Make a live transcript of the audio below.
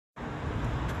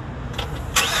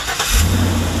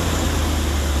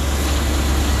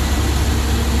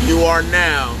are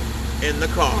now in the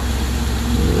car.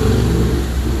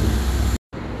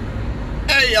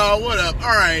 Hey y'all, what up?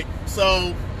 Alright,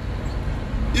 so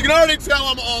you can already tell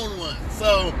I'm on one.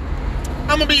 So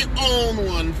I'm gonna be on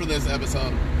one for this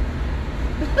episode.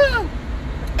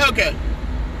 Okay.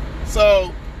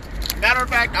 So, matter of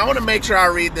fact, I want to make sure I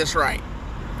read this right.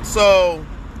 So,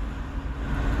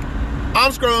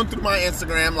 I'm scrolling through my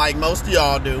Instagram like most of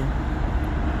y'all do.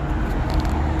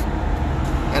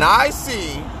 And I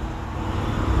see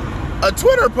a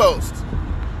Twitter post,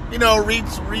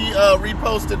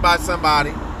 reposted by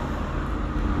somebody.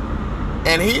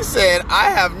 And he said, I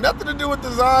have nothing to do with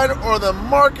design or the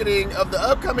marketing of the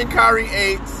upcoming Kyrie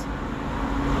 8s.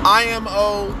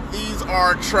 IMO, these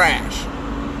are trash.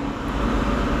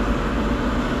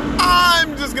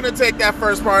 I'm just going to take that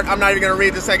first part. I'm not even going to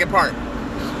read the second part.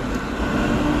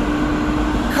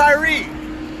 Kyrie.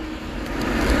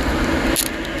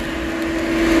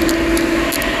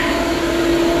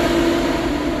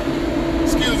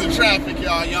 Excuse the traffic,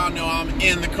 y'all. Y'all know I'm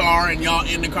in the car and y'all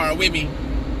in the car with me.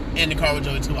 In the car with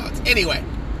Joey 2 Outs. Anyway.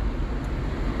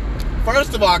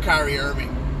 First of all, Kyrie Irving.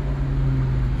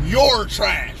 You're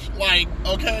trash. Like,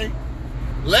 okay?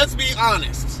 Let's be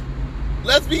honest.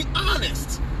 Let's be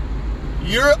honest.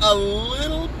 You're a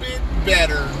little bit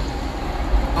better.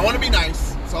 I want to be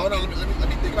nice. So hold on. Let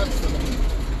me think about this for a minute.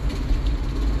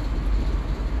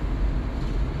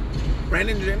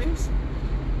 Brandon Jennings?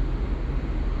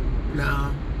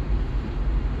 Nah.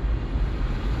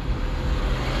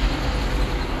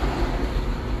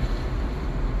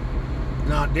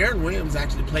 No, Darren Williams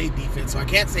actually played defense, so I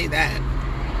can't say that.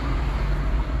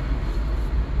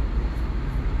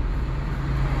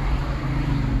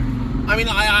 I mean,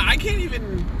 I can't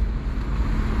even...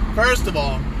 First of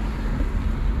all,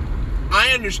 I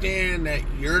understand that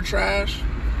you're trash.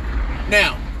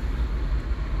 Now,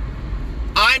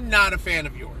 I'm not a fan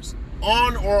of yours,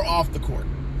 on or off the court,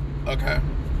 okay?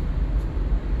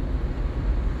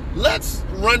 Let's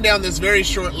run down this very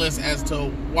short list as to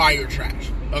why you're trash,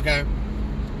 okay?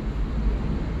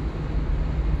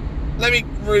 Let me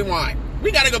rewind.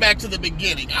 We got to go back to the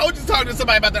beginning. I was just talking to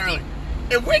somebody about that earlier.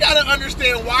 If we got to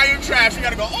understand why you're trash, we got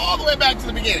to go all the way back to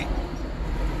the beginning.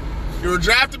 You were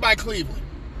drafted by Cleveland.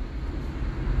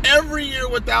 Every year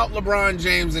without LeBron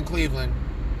James in Cleveland,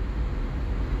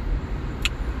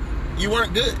 you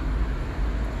weren't good.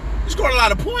 You scored a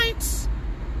lot of points,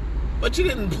 but you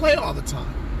didn't play all the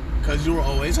time because you were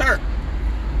always hurt.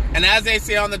 And as they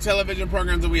say on the television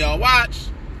programs that we all watch,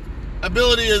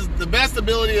 the best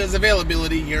ability is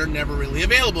availability. You're never really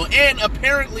available. And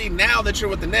apparently now that you're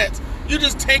with the Nets, you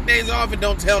just take days off and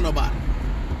don't tell nobody.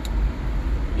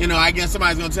 I guess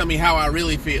somebody's going to tell me how I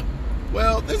really feel.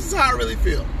 Well, this is how I really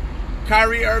feel.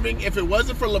 Kyrie Irving, if it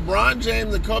wasn't for LeBron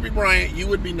James and Kobe Bryant, you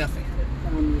would be nothing.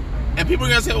 And people are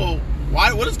going to say, well,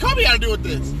 what does Kobe got to do with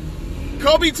this?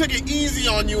 Kobe took it easy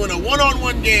on you in a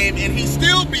one-on-one game, and he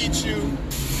still beat you.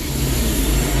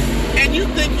 And you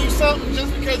think you something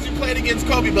just because you played against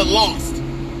Kobe but lost.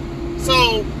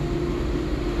 So,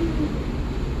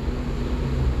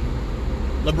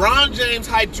 LeBron James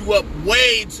hyped you up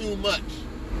way too much.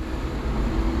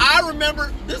 I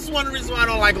remember, this is one of the reasons why I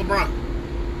don't like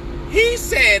LeBron. He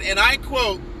said, and I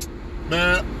quote,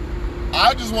 man,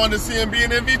 I just wanted to see him be an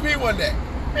MVP one day.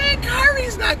 Man,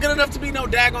 Kyrie's not good enough to be no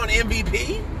daggone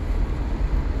MVP.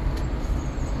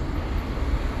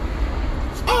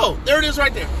 Oh, there it is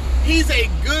right there. He's a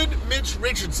good Mitch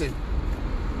Richardson.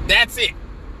 That's it.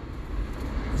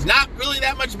 He's not really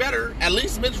that much better. At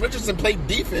least Mitch Richardson played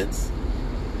defense.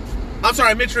 I'm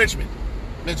sorry, Mitch Richmond.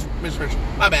 Mitch Richmond.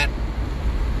 My bad.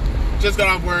 Just got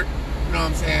off work. You know what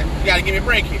I'm saying? You got to give me a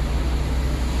break here.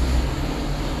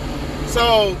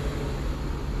 So,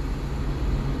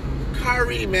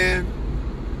 Kyrie, man,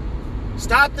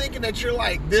 stop thinking that you're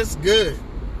like this good.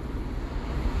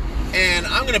 And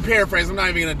I'm going to paraphrase. I'm not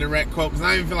even going to direct quote because I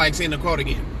don't even feel like saying the quote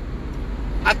again.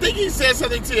 I think he said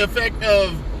something to the effect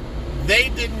of, they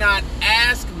did not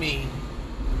ask me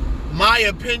my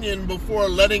opinion before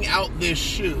letting out this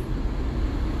shoe.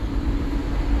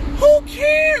 Who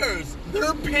cares?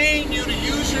 They're paying you to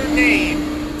use your name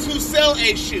to sell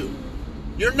a shoe.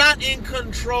 You're not in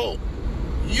control.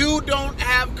 You don't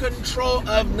have control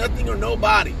of nothing or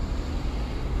nobody.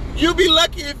 You'll be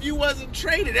lucky if you wasn't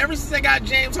traded. Ever since they got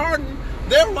James Harden,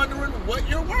 they're wondering what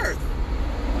you're worth.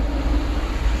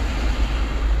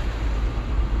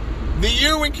 The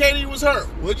year when KD was hurt,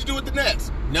 what'd you do with the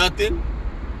Nets? Nothing.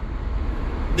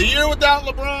 The year without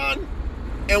LeBron,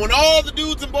 and when all the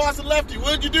dudes in Boston left you,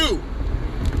 what'd you do?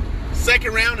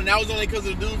 Second round, and that was only because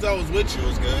of the dudes I was with you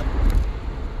was good.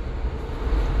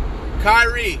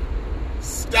 Kyrie,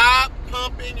 stop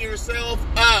pumping yourself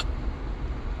up.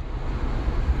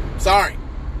 Sorry.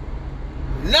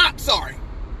 Not sorry.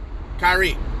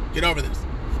 Kyrie, get over this.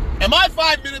 And my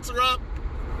 5 minutes are up.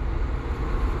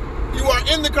 You are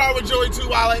in the car with Joey Two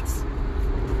Wallets.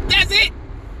 That's it.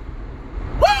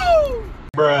 Woo!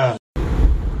 Bruh.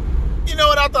 You know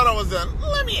what? I thought I was done.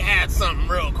 Let me add something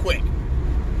real quick.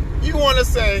 You want to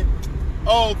say,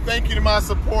 oh, thank you to my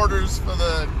supporters for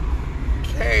the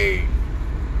K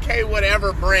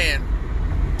whatever brand.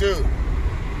 Dude,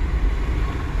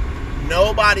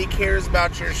 nobody cares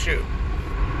about your shoe.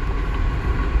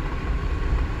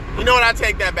 You know what? I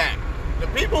take that back. The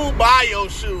people who buy your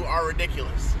shoe are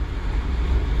ridiculous.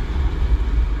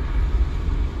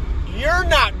 You're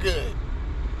not good.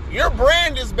 Your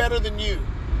brand is better than you.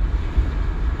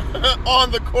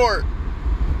 On the court.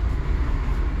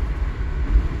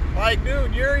 Like,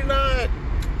 dude, you're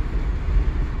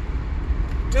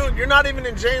not even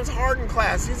in James Harden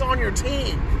class. He's on your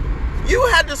team. You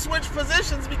had to switch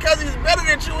positions because he's better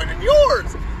than you and than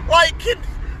yours. Like,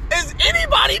 is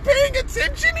anybody paying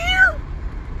attention here?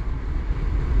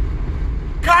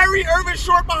 Kyrie Irving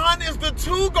short behind is the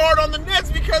 2 guard on the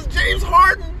Nets because James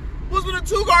Harden was with a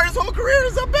 2 guard his whole career,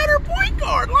 is a better point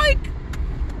guard. Like,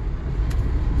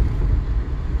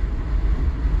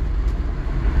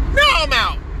 now I'm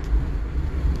out.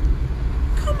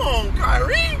 Come on,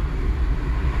 Kyrie.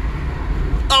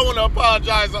 I want to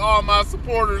apologize to all my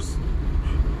supporters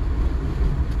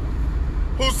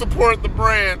who support the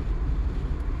brand.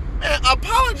 Man,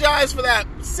 apologize for that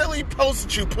silly post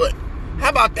that you put. How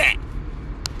about that?